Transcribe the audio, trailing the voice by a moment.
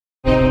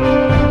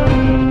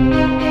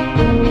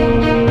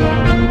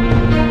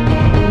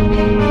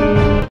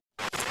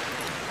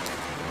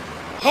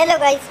Hello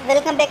guys,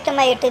 welcome back to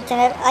my YouTube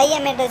channel. I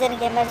am AndroZen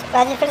Gamerz।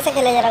 आज मैं फिर से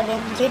खेला जा रहा हूँ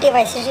game GTA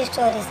vice city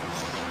stories.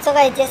 So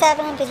guys, जैसा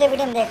आपने पिछले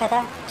वीडियो में देखा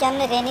था कि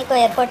हमने रेनी को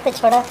एयरपोर्ट पे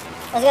छोड़ा,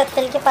 उसके बाद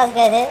फिल के पास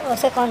गए थे।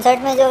 उसके कॉन्सर्ट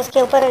में जो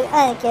उसके ऊपर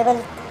केबल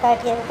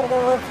काट के ऊपर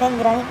वो फ्लेम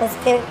गिरानी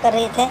कोशिश कर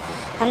रहे थे,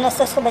 हमने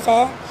उसको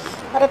बचाया।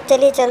 और अब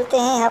चलिए चलते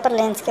हैं यहाँ पर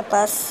लेंस के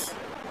पास।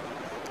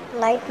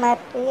 Light my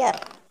pier.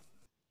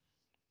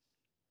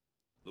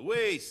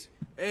 Louise!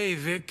 Hey,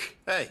 Vic.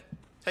 Hey,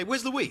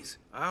 where's Louise?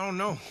 I don't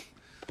know.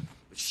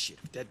 But shit,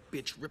 if that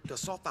bitch ripped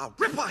us off, I'll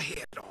rip her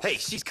head off. Hey,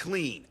 she's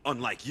clean,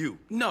 unlike you.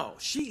 No,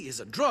 she is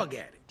a drug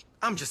addict.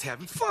 I'm just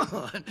having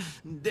fun.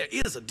 There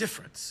is a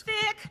difference.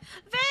 Vic!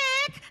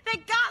 They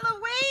got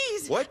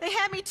Louise! What? They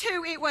had me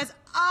too. It was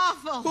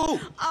awful. Who?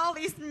 All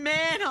these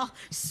men, all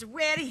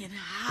sweaty and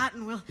hot,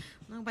 and well,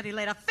 nobody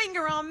laid a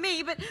finger on me,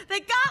 but they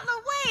got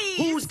Louise!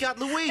 Who's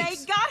got Louise? They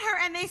got her,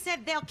 and they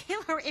said they'll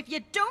kill her if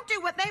you don't do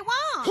what they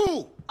want. Who?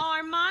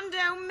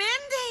 Armando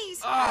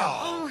Mendez.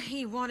 Oh.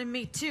 He wanted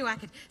me too. I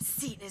could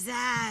see it in his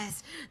eyes.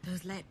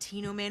 Those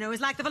Latino men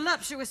always like the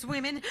voluptuous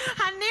women.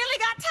 I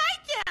nearly got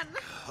taken.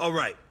 All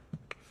right.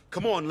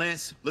 Come on,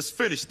 Lance. Let's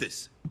finish this.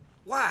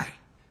 Why?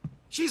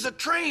 She's a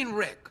train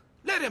wreck.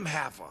 Let him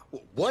have her.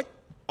 What?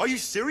 Are you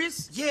serious?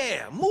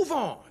 Yeah, move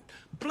on.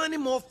 Plenty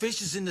more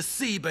fishes in the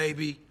sea,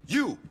 baby.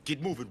 You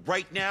get moving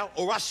right now,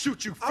 or I'll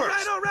shoot you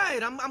first. All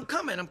right. I'm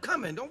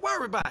coming. Don't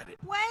worry about it.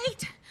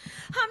 Wait!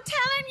 I'm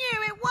telling you,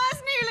 it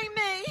was nearly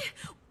me.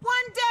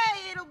 One day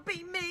it'll be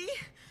me.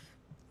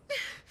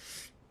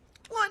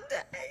 One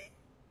day.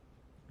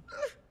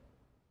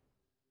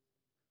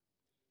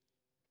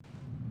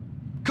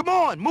 Come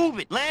on, move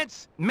it, Lance!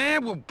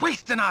 Man, we're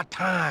wasting our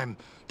time.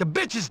 The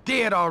bitch is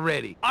dead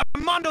already.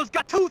 Armando's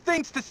got two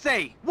things to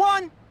say.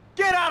 One,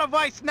 get out of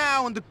ice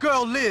now and the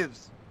girl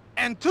lives.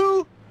 And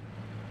two,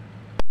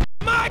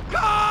 my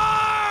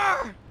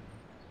car!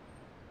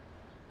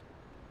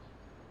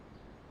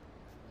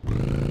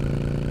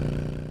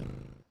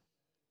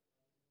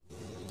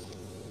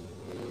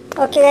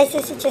 Okay guys,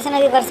 ये situation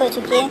अभी वर्ष हो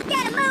चुकी है।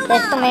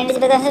 एक तो Mendis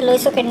brothers ने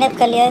Louis को किडनैप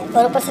कर लिया है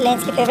और ऊपर से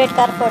लेंस की फेवरेट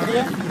कार फोड़ दी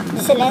है,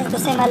 जिससे लेंस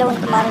गुस्से में आया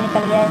उनको मार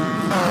निकल गया है।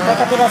 बट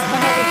अभी रास्ते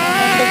में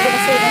मेंडेज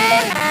ब्रदर्स से इवेंट है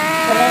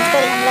तो लेंस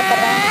पर हमला कर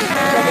रहा है।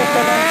 तो देखते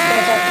हैं लेंस को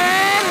बचाते हैं।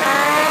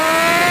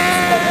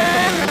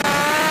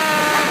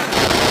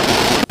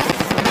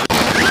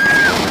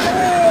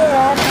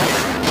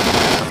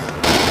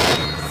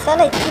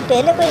 साला इतनी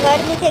पहले कोई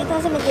गाड़ी नहीं थी, एकदम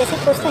से मैं जैसे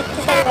पूछता हूँ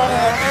इतनी सारी गाड़ी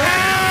आ जाती है।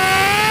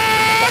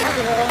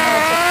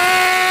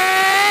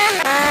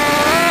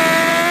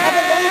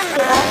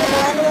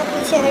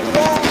 पीछे हट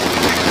गया।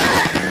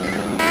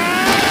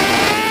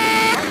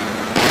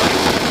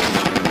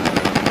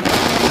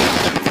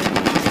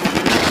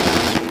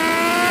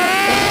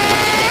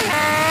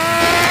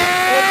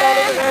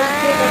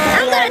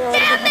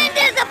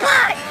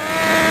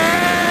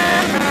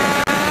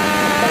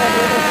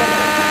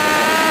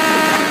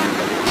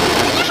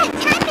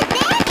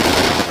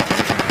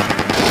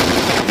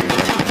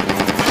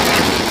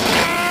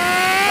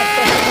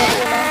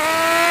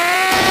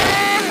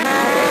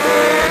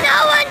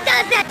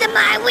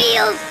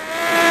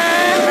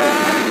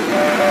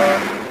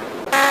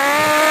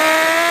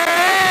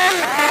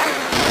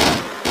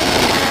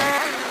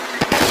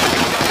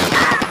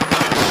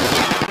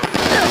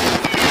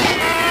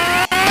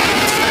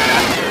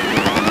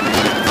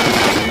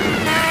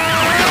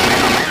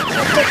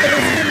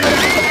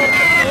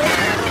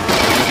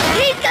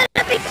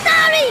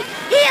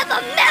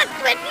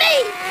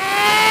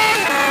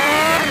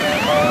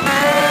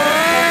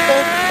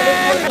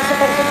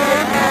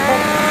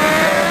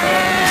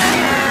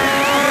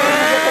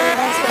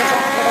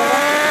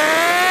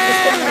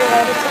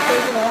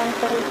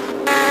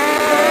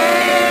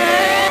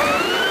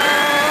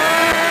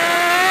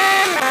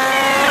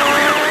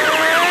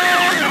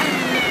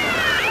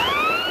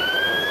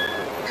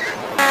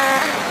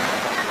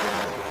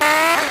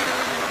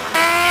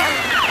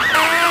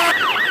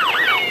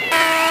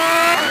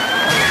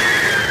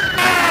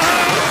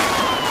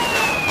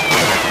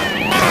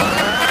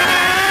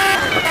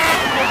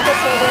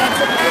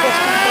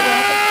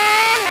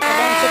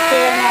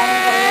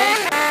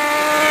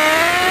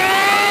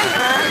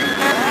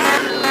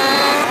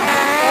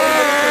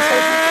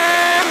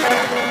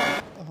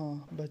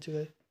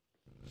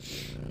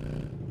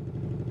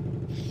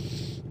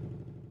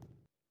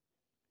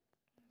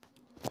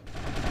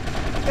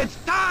 It's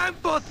time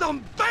for some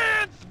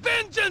Vance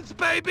vengeance,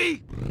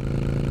 baby!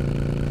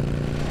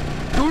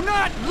 Do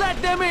not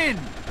let them in!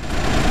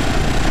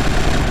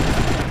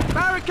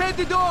 Barricade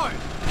the doors!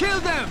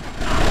 Kill them!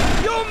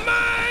 You're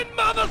mine,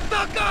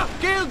 motherfucker!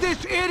 Kill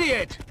this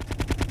idiot!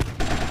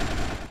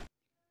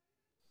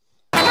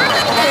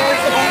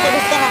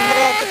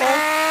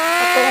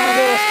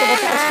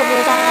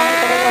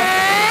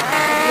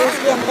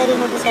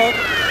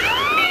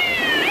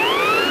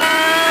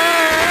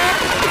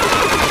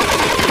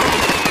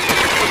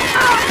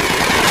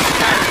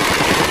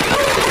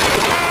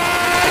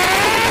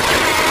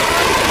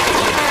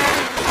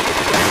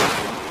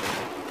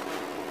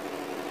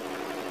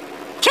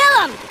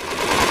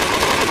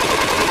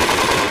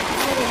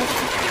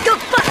 Go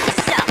fuck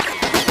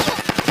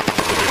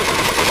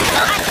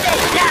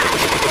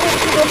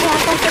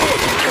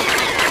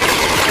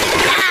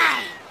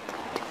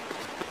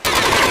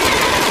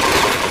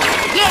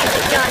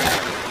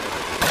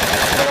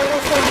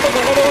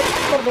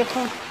target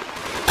है।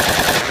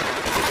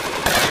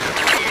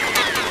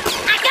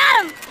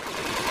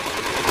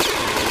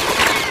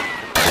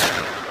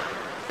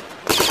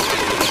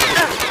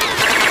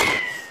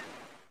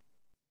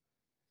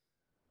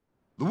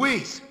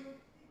 Louise!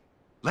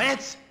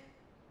 Lance?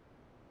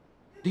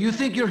 Do you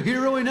think you're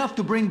hero enough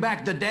to bring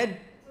back the dead?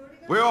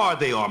 Where are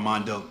they,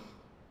 Armando?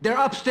 They're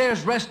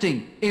upstairs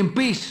resting, in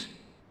peace.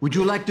 Would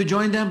you like to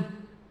join them?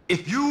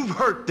 If you've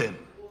hurt them...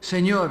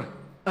 Senor,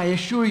 I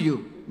assure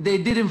you, they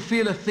didn't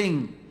feel a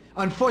thing.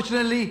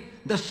 Unfortunately,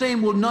 the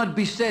same will not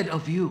be said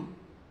of you.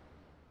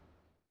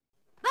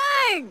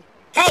 Bang!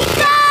 Hey!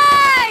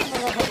 Bang!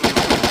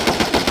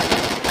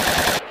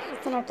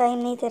 इतना time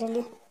नहीं तेरे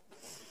लिए।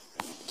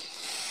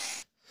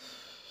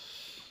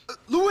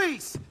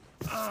 Louise!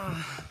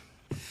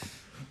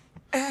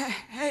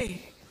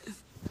 Hey,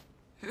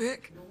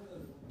 Vic.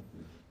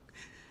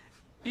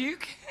 You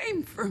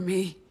came for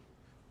me.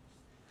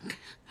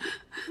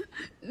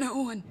 No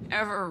one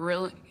ever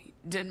really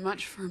did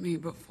much for me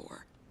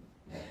before.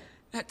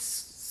 That's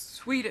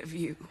sweet of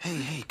you.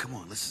 Hey, come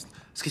on, let's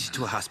get you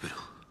to a hospital.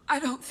 I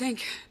don't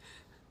think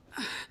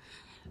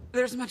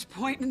there's much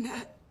point in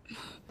that.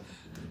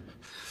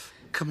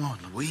 Come on,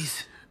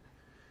 Louise.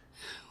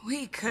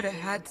 We could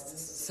have had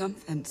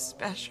something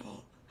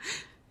special.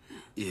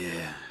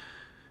 Yeah.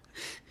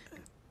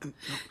 No,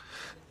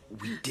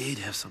 we did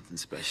have something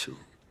special.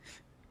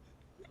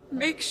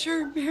 Make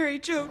sure Mary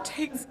Jo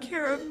takes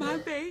care of my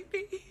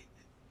baby.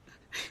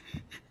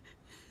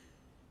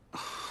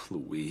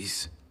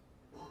 Louise.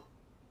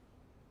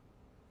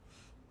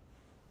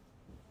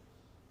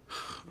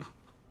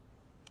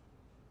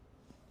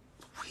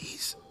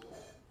 Louise.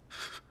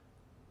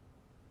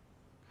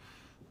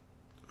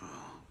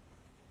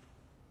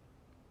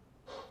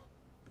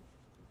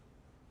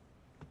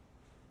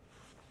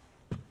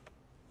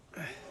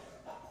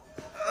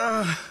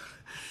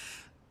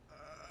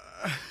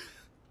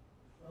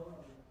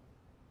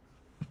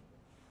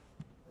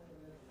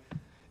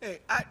 Hey,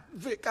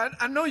 Vic,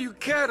 I know you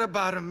cared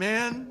about her,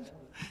 man.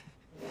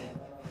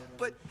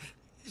 But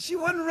she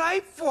wasn't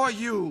right for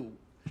you.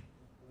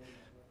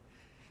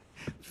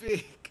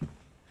 Vic.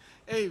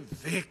 Hey,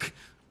 Vic.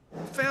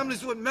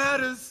 Family's what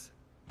matters.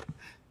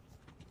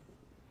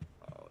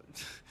 Oh,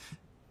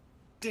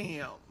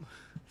 damn.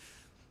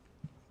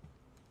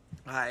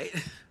 All right.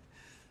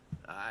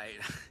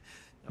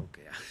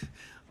 Okay,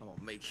 I'm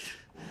gonna make it.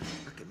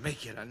 I can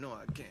make it. I know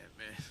I can,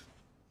 man.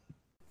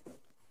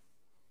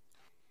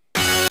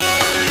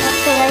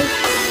 तो भाई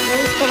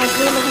Louis तो बच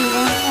गई, लेकिन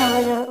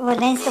वो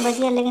lens तो बच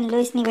गया, लेकिन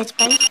लुइस नहीं बच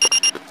पाई।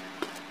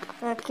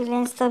 बाकी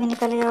लेंस तो अभी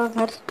निकल गया वो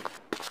घर।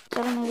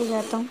 चलो मैं भी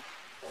जाता हूँ।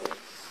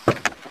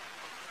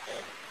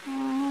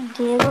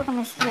 डिएगो का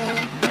मैसेज आया।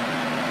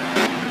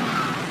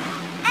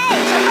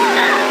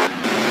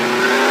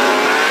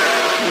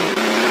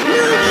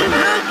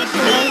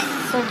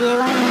 तो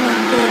डिएगो ने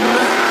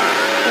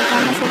तो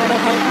सामने से बड़े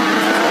भाई को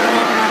मैसेज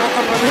आया, हमारा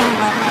तो बोलिए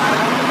हमारा